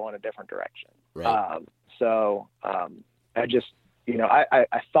later it's blowing a different direction. Right. I just,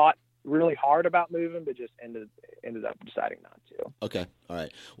 I thought really hard about moving, but just ended up deciding not to. Okay. All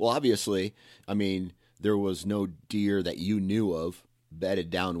right. Well, obviously, I mean, there was no deer that you knew of bedded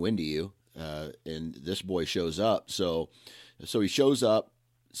downwind to you, and this boy shows up. So he shows up,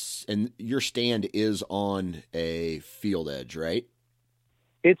 and your stand is on a field edge, right?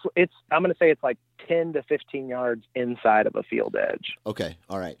 It's I'm going to say it's like 10 to 15 yards inside of a field edge. Okay.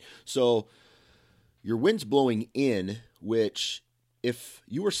 All right. So your wind's blowing in, which if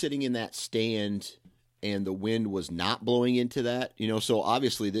you were sitting in that stand and the wind was not blowing into that, so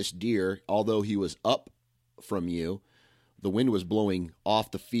obviously this deer, although he was up from you, the wind was blowing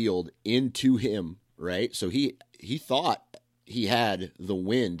off the field into him, right? So he thought he had the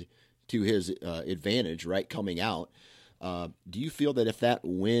wind to his advantage, right, coming out. Do you feel that if that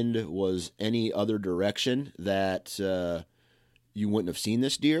wind was any other direction that you wouldn't have seen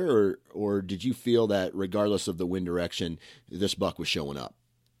this deer, or did you feel that regardless of the wind direction, this buck was showing up?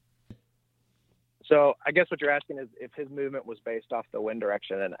 So I guess what you're asking is if his movement was based off the wind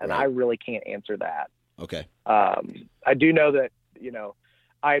direction, and Right. I really can't answer that. Okay. I do know that,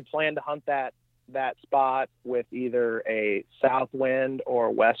 I had planned to hunt that spot with either a south wind or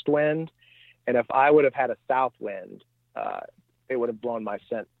west wind. And if I would have had a south wind, it would have blown my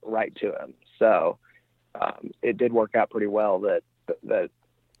scent right to him. So it did work out pretty well that the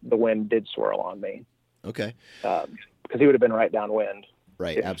wind did swirl on me. Okay. Because he would have been right downwind.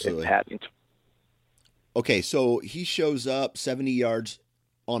 Right. If Absolutely. it hadn't. Okay. So he shows up 70 yards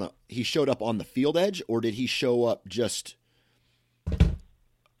he showed up on the field edge, or did he show up just,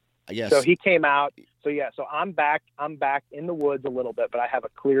 I guess. So he came out. So I'm back in the woods a little bit, but I have a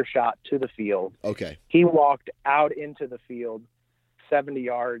clear shot to the field. Okay. He walked out into the field 70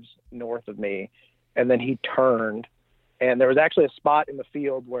 yards north of me, and then he turned, and there was actually a spot in the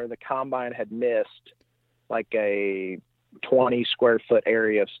field where the combine had missed like a 20 square foot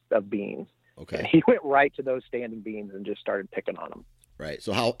area of beans. Okay. And he went right to those standing beans and just started picking on them. Right.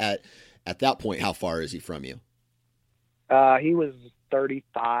 So how at that point, how far is he from you? He was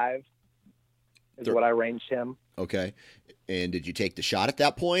 35 is what I ranged him. Okay. And did you take the shot at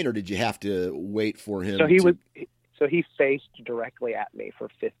that point, or did you have to wait for him? So he faced directly at me for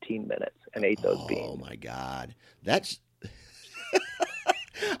 15 minutes and ate those beans. Oh my God. That's,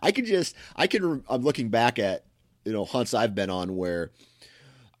 I'm looking back at, hunts I've been on where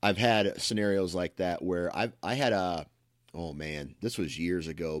I've had scenarios like that where I had oh man, this was years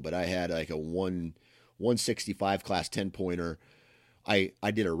ago, but I had like a 165 class 10 pointer. I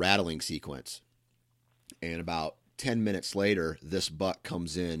did a rattling sequence, and about 10 minutes later, this buck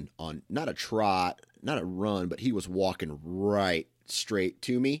comes in on not a trot, not a run, but he was walking right straight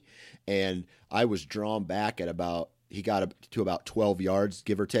to me. And I was drawn back he got up to about 12 yards,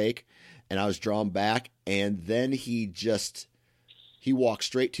 give or take. And I was drawn back, and then he walked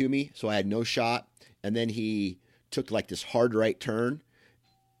straight to me. So I had no shot. And then he took like this hard right turn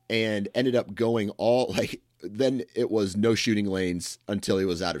and ended up going then it was no shooting lanes until he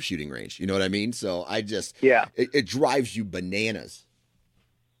was out of shooting range. You know what I mean? So it drives you bananas.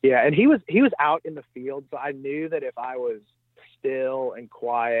 Yeah. And he was out in the field. So I knew that if I was still and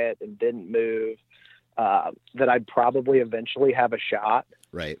quiet and didn't move, that I'd probably eventually have a shot.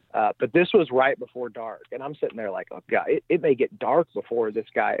 Right. But this was right before dark, and I'm sitting there like, oh God, it may get dark before this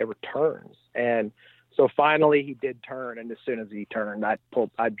guy ever turns. And so finally he did turn. And as soon as he turned, I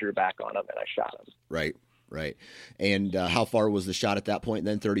drew back on him and I shot him. Right. Right. And how far was the shot at that point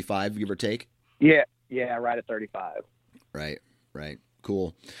then? 35, give or take? Yeah. Yeah, right at 35. Right.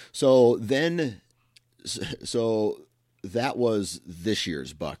 Cool. So that was this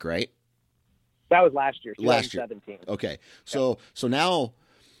year's buck, right? That was last year, Last year. 2017. Okay. So now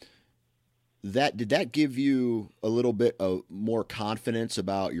did that give you a little bit of more confidence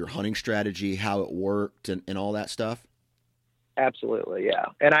about your hunting strategy, how it worked and all that stuff? Absolutely. Yeah.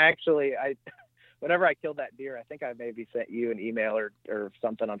 And whenever I killed that deer, I think I maybe sent you an email or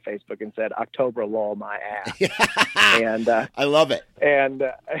something on Facebook and said, October lull my ass. And I love it.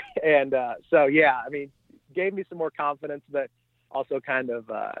 So, yeah, I mean, gave me some more confidence, but also kind of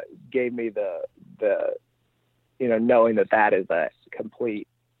gave me the knowing that is a complete,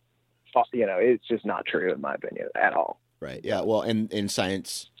 it's just not true in my opinion at all. Right. Yeah. Well, and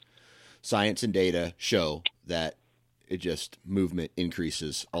science and data show that it just movement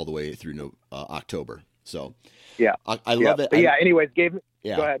increases all the way through October. So yeah, I love it. But anyways, go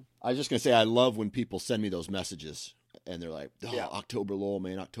ahead. I was just going to say, I love when people send me those messages and they're like, October lull,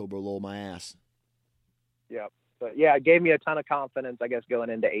 man, October lull my ass. Yeah. But yeah, it gave me a ton of confidence, I guess, going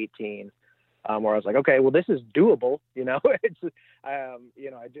into 18, where I was like, okay, well, this is doable. It's, I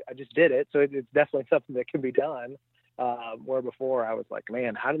just did it. So it's definitely something that can be done. Where before I was like,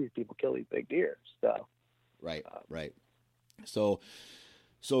 man, how do these people kill these big deer? So. Right. So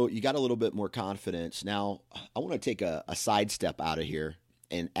you got a little bit more confidence. Now I want to take a sidestep out of here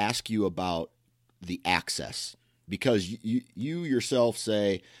and ask you about the access, because you yourself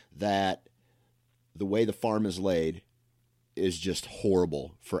say that the way the farm is laid is just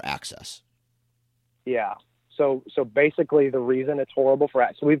horrible for access. Yeah. So basically the reason it's horrible for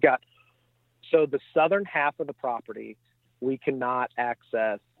access, so the southern half of the property, we cannot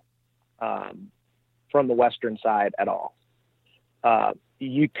access, from the western side at all.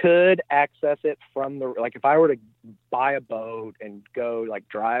 You could access it from if I were to buy a boat and go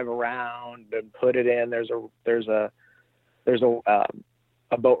drive around and put it in, there's a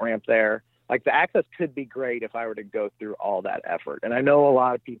boat ramp there. The access could be great if I were to go through all that effort. And I know a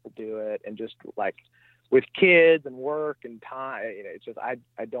lot of people do it, and just with kids and work and time, it's just, I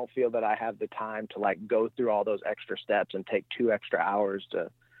don't feel that I have the time to go through all those extra steps and take 2 extra hours to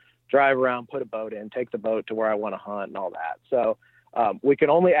drive around, put a boat in, take the boat to where I want to hunt and all that. So we can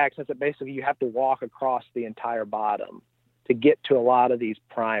only access it. Basically, you have to walk across the entire bottom to get to a lot of these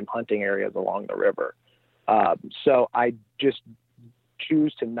prime hunting areas along the river. So I just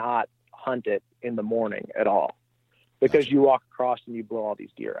choose to not hunt it in the morning at all, because you walk across and you blow all these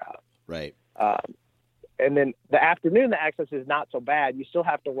deer out. Right. And then the afternoon, the access is not so bad. You still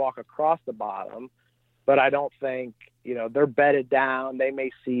have to walk across the bottom, but I don't think, they're bedded down. They may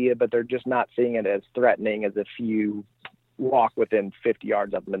see it, but they're just not seeing it as threatening as if you walk within 50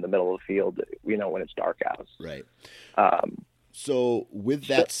 yards of them in the middle of the field, when it's dark out. Right. So with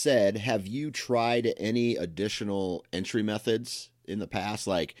that said, have you tried any additional entry methods in the past,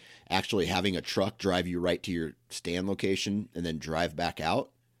 like actually having a truck drive you right to your stand location and then drive back out?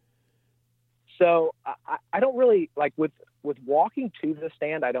 So I don't really with walking to the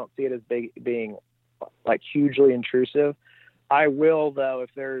stand. I don't see it as being hugely intrusive. I will, though,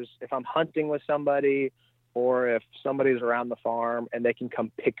 if I'm hunting with somebody or if somebody's around the farm and they can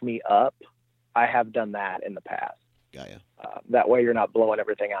come pick me up, I have done that in the past. Got you. That way you're not blowing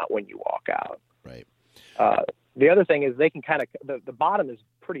everything out when you walk out. Right. The other thing is they can kind of, the bottom is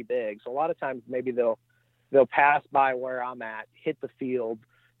pretty big. So a lot of times maybe they'll pass by where I'm at, hit the field,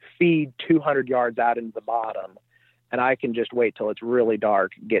 feed 200 yards out into the bottom, and I can just wait till it's really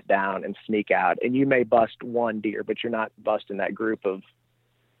dark, get down and sneak out. And you may bust one deer, but you're not busting that group of,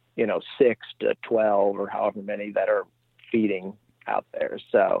 6 to 12 or however many that are feeding out there.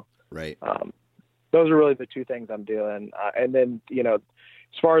 So, right. Those are really the two things I'm doing. And then,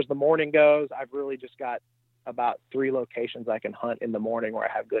 as far as the morning goes, I've really just got about 3 locations I can hunt in the morning where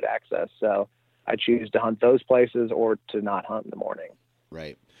I have good access. So I choose to hunt those places or to not hunt in the morning.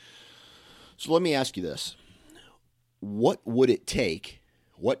 Right. So let me ask you this. What would it take?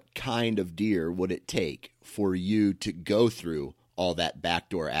 What kind of deer would it take for you to go through all that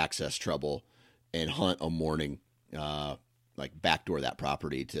backdoor access trouble and hunt a morning, backdoor that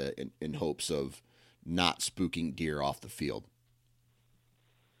property in hopes of not spooking deer off the field?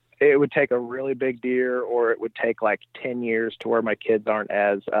 It would take a really big deer, or it would take 10 years to where my kids aren't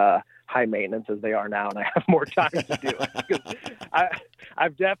as high maintenance as they are now, and I have more time to do it.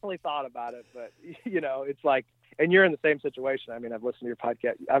 I've definitely thought about it, but it's and you're in the same situation. I mean, I've listened to your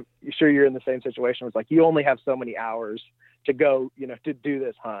podcast. I'm sure you're in the same situation. It's you only have so many hours to go, to do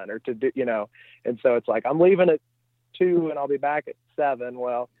this hunt or to do, and so it's I'm leaving at 2 and I'll be back at 7.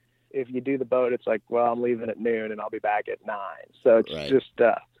 Well, if you do the boat, it's well, I'm leaving at noon and I'll be back at 9. So it's right. just,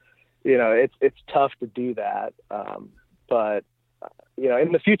 it's tough to do that. But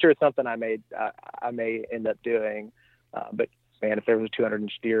in the future, it's something I may end up doing. But man, if there was a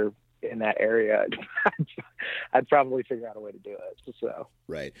 200-inch deer in that area, I'd probably figure out a way to do it. So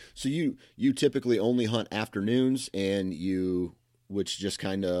right. So you typically only hunt afternoons, and which just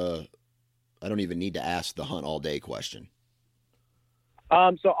kind of, I don't even need to ask the hunt all day question.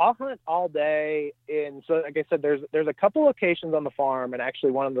 So I'll hunt all day. So like I said, there's a couple locations on the farm, and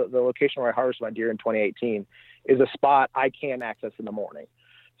actually one of the location where I harvested my deer in 2018 is a spot I can access in the morning.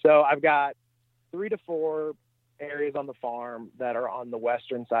 So I've got 3 to 4 areas on the farm that are on the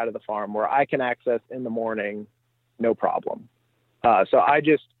western side of the farm where I can access in the morning, no problem. So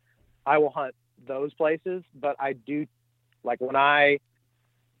I will hunt those places, but I do, like, when I'm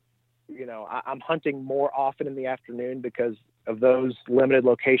hunting more often in the afternoon because of those limited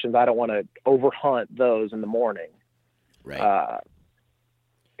locations. I don't want to overhunt those in the morning. Right.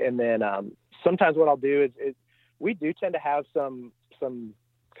 And then sometimes what I'll do is we do tend to have some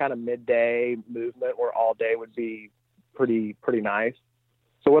kind of midday movement where all day would be pretty nice.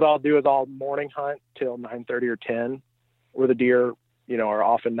 So what I'll do is I'll morning hunt till 9:30 or 10, where the deer, are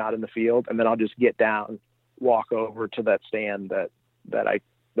often not in the field, and then I'll just get down, walk over to that stand that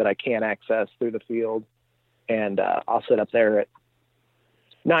I can access through the field, and I'll sit up there at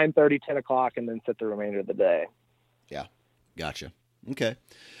 9:30, 10 o'clock, and then sit the remainder of the day. Yeah, gotcha. Okay,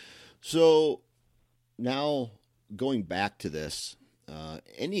 so now going back to this,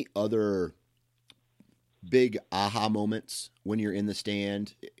 any other big aha moments when you're in the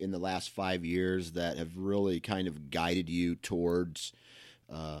stand in the last 5 years that have really kind of guided you towards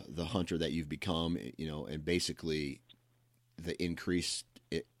the hunter that you've become, and basically the increased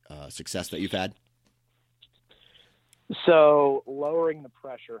success that you've had? So lowering the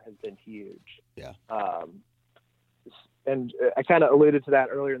pressure has been huge. Yeah. And I kind of alluded to that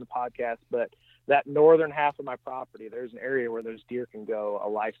earlier in the podcast, but that northern half of my property, there's an area where those deer can go a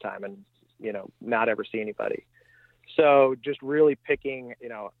lifetime and, not ever see anybody. So just really picking,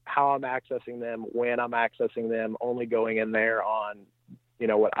 how I'm accessing them, when I'm accessing them, only going in there on,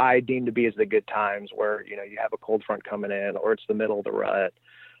 what I deem to be as the good times where, you have a cold front coming in or it's the middle of the rut.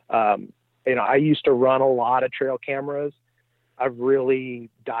 I used to run a lot of trail cameras. I've really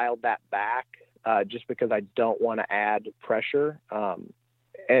dialed that back just because I don't want to add pressure.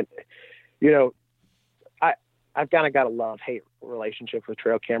 I've kind of got a love-hate relationship with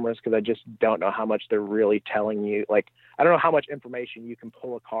trail cameras because I just don't know how much they're really telling you. Like, I don't know how much information you can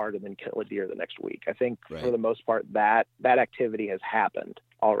pull a card and then kill a deer the next week. I think right. For the most part, that activity has happened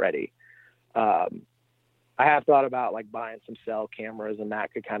already. I have thought about like buying some cell cameras, and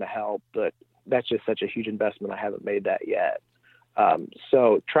that could kind of help, but that's just such a huge investment. I haven't made that yet.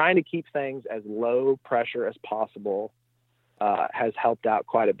 So trying to keep things as low pressure as possible has helped out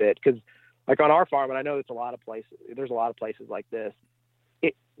quite a bit. Because like on our farm, and I know there's a lot of places like this,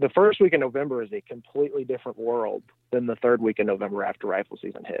 the first week in November is a completely different world than the third week in November after rifle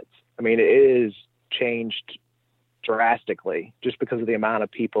season hits. I mean, it is changed drastically just because of the amount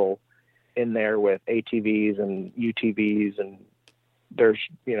of people in there with ATVs and UTVs and their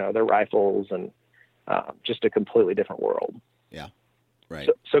rifles, and just a completely different world. Yeah. Right.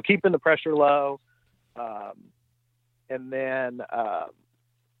 So keeping the pressure low, and then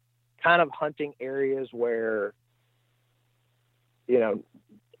kind of hunting areas where,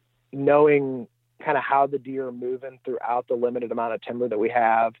 knowing kind of how the deer are moving throughout the limited amount of timber that we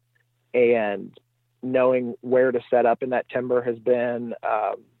have, and knowing where to set up in that timber has been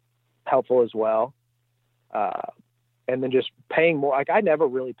helpful as well. And then just paying more, like I never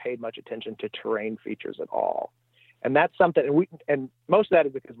really paid much attention to terrain features at all. And that's something, and most of that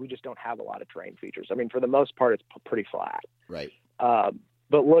is because we just don't have a lot of terrain features. I mean, for the most part, it's pretty flat. Right.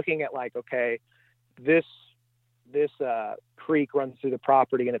 But looking at like, okay, this creek runs through the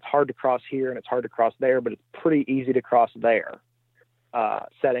property and it's hard to cross here and it's hard to cross there, but it's pretty easy to cross there.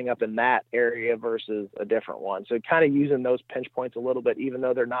 Setting up in that area versus a different one. So kind of using those pinch points a little bit, even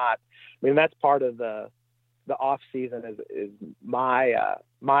though they're not, I mean, that's part of the off season is my,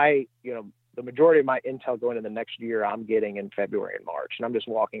 the majority of my intel going into the next year I'm getting in February and March, and I'm just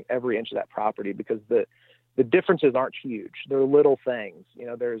walking every inch of that property because the differences aren't huge. They're little things.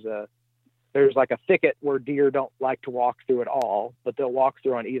 There's like a thicket where deer don't like to walk through at all, but they'll walk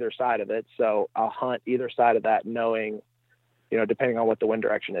through on either side of it. So I'll hunt either side of that, knowing, depending on what the wind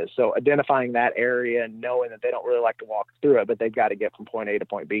direction is. So identifying that area and knowing that they don't really like to walk through it, but they've got to get from point A to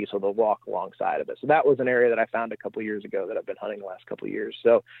point B. So they'll walk alongside of it. So that was an area that I found a couple of years ago that I've been hunting the last couple of years.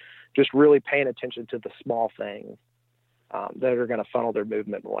 So just really paying attention to the small things that are going to funnel their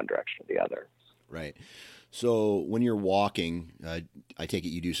movement in one direction or the other. Right. So when you're walking, I take it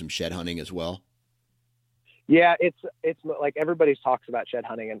you do some shed hunting as well? Yeah, it's like everybody talks about shed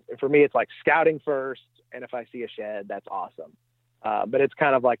hunting, and for me, it's like scouting first, and if I see a shed, that's awesome. But it's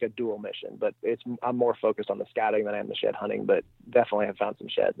kind of like a dual mission. But I'm more focused on the scouting than I am the shed hunting. But definitely have found some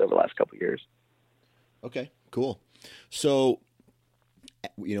sheds over the last couple of years. Okay, cool. So,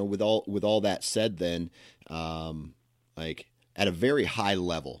 with all that said, then, like at a very high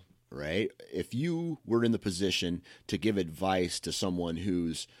level, right? If you were in the position to give advice to someone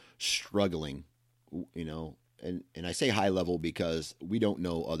who's struggling, and I say high level because we don't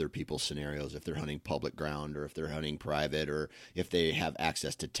know other people's scenarios, if they're hunting public ground or if they're hunting private or if they have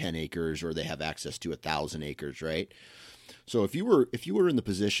access to 10 acres or they have access to 1,000 acres, right? So if you were in the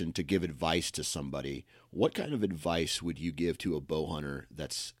position to give advice to somebody, what kind of advice would you give to a bow hunter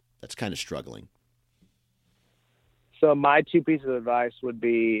that's kind of struggling? So my 2 pieces of advice would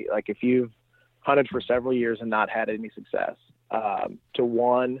be, like, if you've hunted for several years and not had any success, to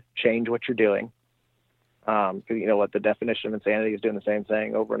one, change what you're doing. Because the definition of insanity is doing the same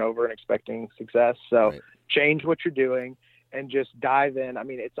thing over and over and expecting success. So right. Change what you're doing and just dive in. I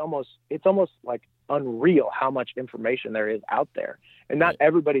mean, it's almost like unreal how much information there is out there, and not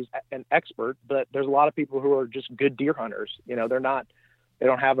everybody's an expert, but there's a lot of people who are just good deer hunters. They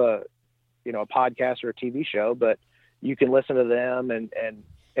don't have a podcast or a TV show, but you can listen to them and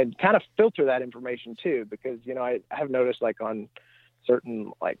kind of filter that information too, because, I have noticed, like, on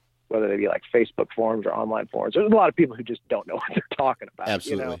certain, like, whether they be like Facebook forums or online forums, there's a lot of people who just don't know what they're talking about.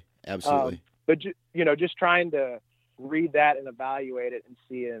 Absolutely. Absolutely. But just trying to read that and evaluate it and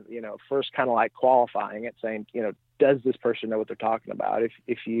see, first kind of like qualifying it, saying, does this person know what they're talking about?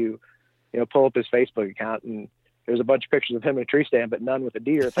 If you pull up his Facebook account and there's a bunch of pictures of him in a tree stand, but none with a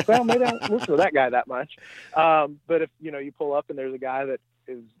deer, it's like, well, maybe I don't listen to that guy that much. But if, you pull up and there's a guy that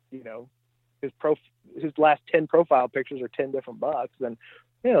is, his last 10 profile pictures are 10 different bucks, then,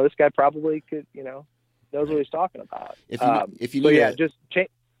 this guy probably could, knows what he's talking about. If you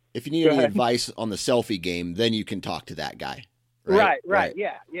need any advice on the selfie game, then you can talk to that guy. Right.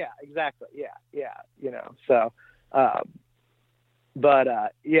 Yeah, exactly. Yeah. So,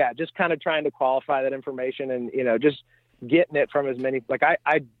 just kind of trying to qualify that information and, just getting it from as many, like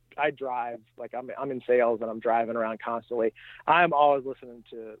I drive, like I'm in sales and I'm driving around constantly. I'm always listening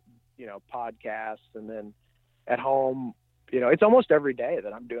to, podcasts, and then at home, it's almost every day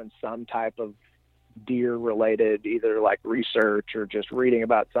that I'm doing some type of deer related, either like research or just reading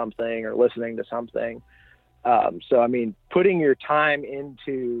about something or listening to something. So, I mean, putting your time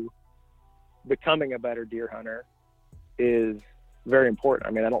into becoming a better deer hunter is very important.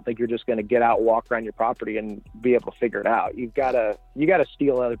 I mean, I don't think you're just going to get out, walk around your property and be able to figure it out. You got to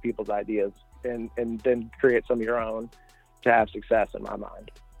steal other people's ideas and then create some of your own to have success, in my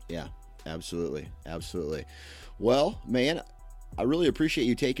mind. Yeah, absolutely. Absolutely. Well, man, I really appreciate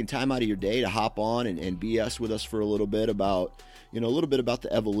you taking time out of your day to hop on and BS with us for a little bit about, the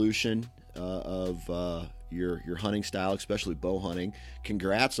evolution of your hunting style, especially bow hunting.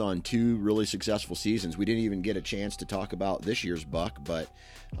 Congrats on 2 really successful seasons. We didn't even get a chance to talk about this year's buck, but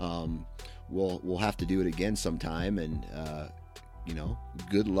we'll have to do it again sometime. And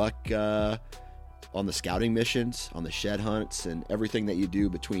good luck on the scouting missions, on the shed hunts, and everything that you do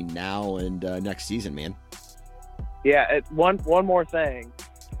between now and next season, man. Yeah, one more thing.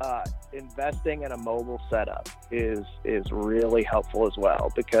 Investing in a mobile setup is really helpful as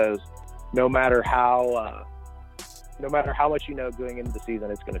well, because no matter how much going into the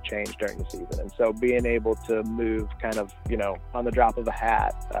season, it's going to change during the season. And so being able to move kind of, on the drop of a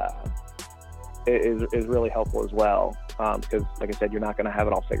hat is really helpful as well. Because like I said, you're not going to have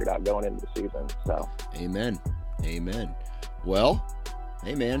it all figured out going into the season. So Amen. Well,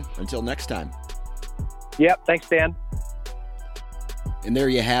 hey man, until next time. Yep. Thanks, Dan. And there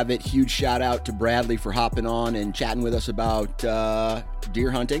you have it. Huge shout out to Bradley for hopping on and chatting with us about deer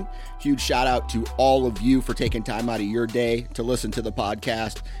hunting. Huge shout out to all of you for taking time out of your day to listen to the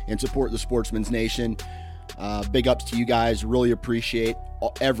podcast and support the Sportsman's Nation. Big ups to you guys. Really appreciate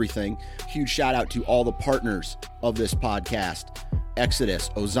everything. Huge shout out to all the partners of this podcast: Exodus,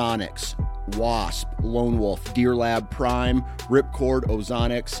 Ozonics, Wasp, Lone Wolf, Deer Lab Prime, Ripcord,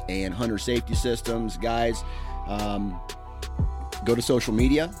 Ozonics, and Hunter Safety Systems. Guys, go to social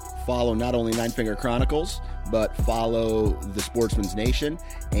media, follow not only Nine Finger Chronicles, but follow the Sportsman's Nation,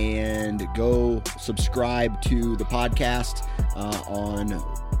 and go subscribe to the podcast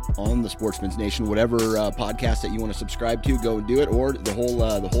on the Sportsman's Nation, whatever podcast that you want to subscribe to. Go and do it, or the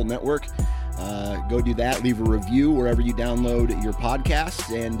whole network. Go do that. Leave a review wherever you download your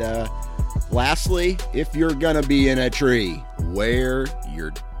podcasts. And lastly, if you're gonna be in a tree, wear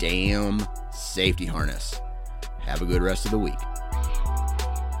your damn safety harness. Have a good rest of the week.